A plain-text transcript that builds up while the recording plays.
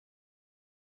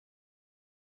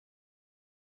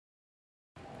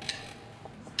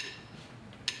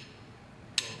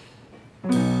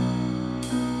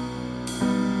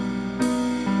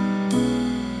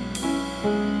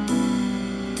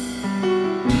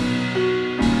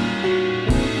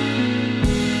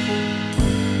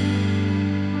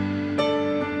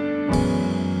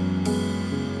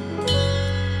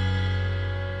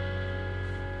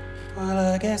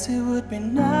Guess it would be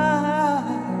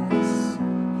nice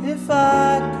if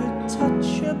I could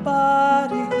touch your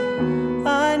body.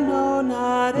 I know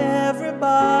not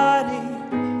everybody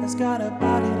has got a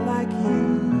body like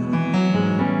you,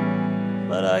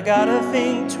 but I gotta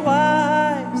think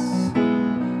twice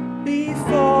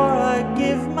before I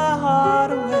give my heart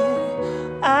away.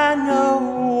 I know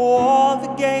all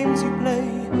the games you play,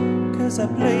 'cause I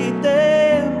played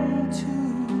them too.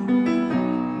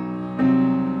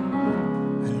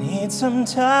 I need some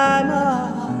time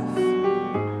off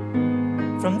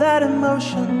from that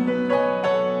emotion.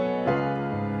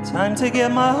 Time to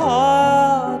get my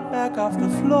heart back off the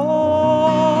floor.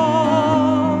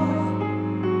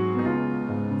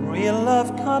 Real love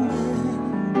coming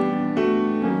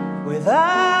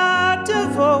without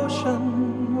devotion.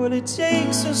 Well, it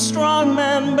takes a strong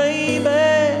man,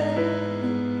 baby,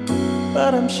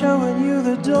 but I'm showing you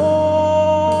the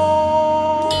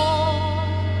door.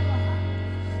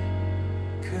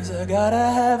 'Cause I gotta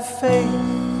have faith.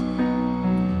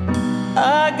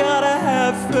 I gotta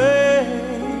have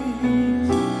faith.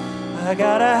 I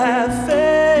gotta have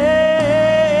faith.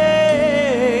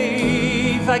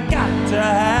 I got to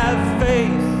have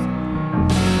faith,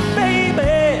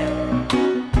 baby.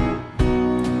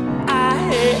 I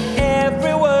hear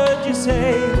every word you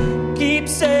say. Keep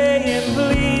saying,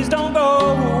 please don't go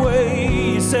away.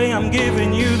 You say I'm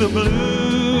giving you the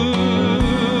blues,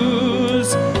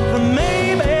 but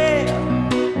maybe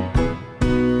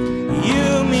you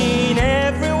mean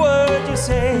every word you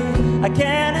say. I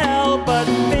can't help but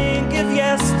think of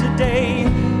yesterday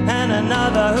and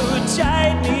another who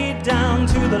tied me down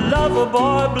to the lover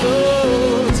boy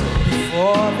blues.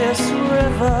 Before this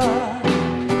river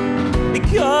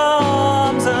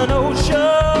becomes an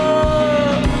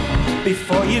ocean,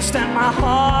 before you stamp my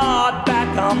heart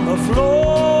back on the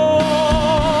floor,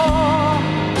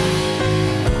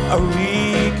 I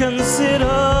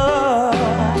reconsider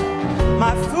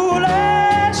my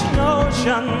foolish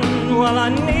notion. Well, I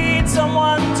need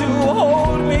someone to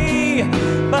hold me,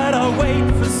 but I wait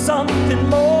for something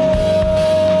more.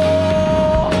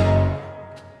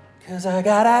 'Cause I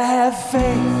gotta have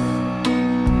faith.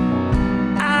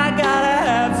 I gotta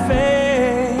have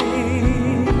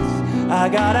faith. I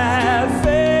gotta have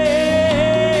faith.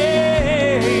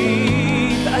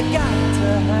 I got to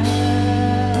have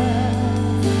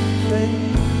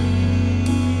faith.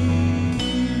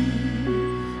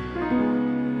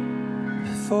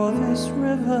 Before this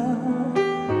river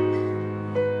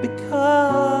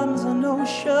becomes an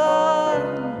ocean,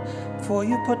 before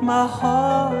you put my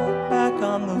heart back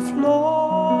on the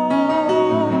floor,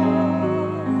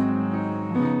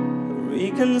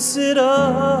 reconsider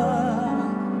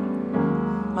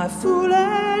my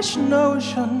foolish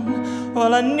notion.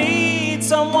 Well, I need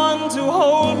someone to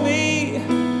hold me,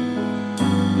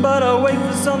 but I wait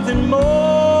for something more.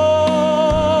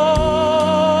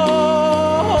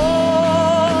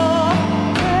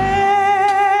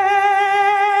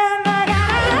 I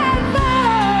got to have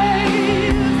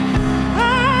faith.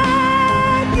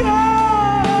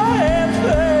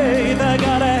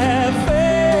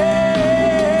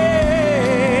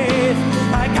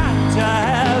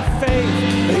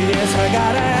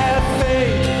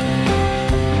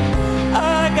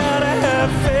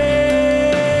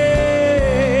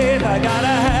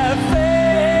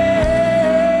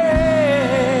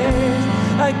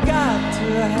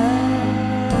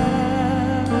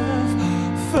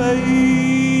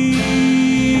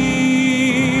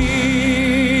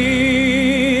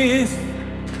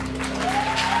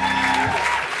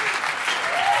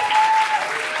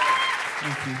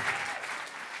 Thank you.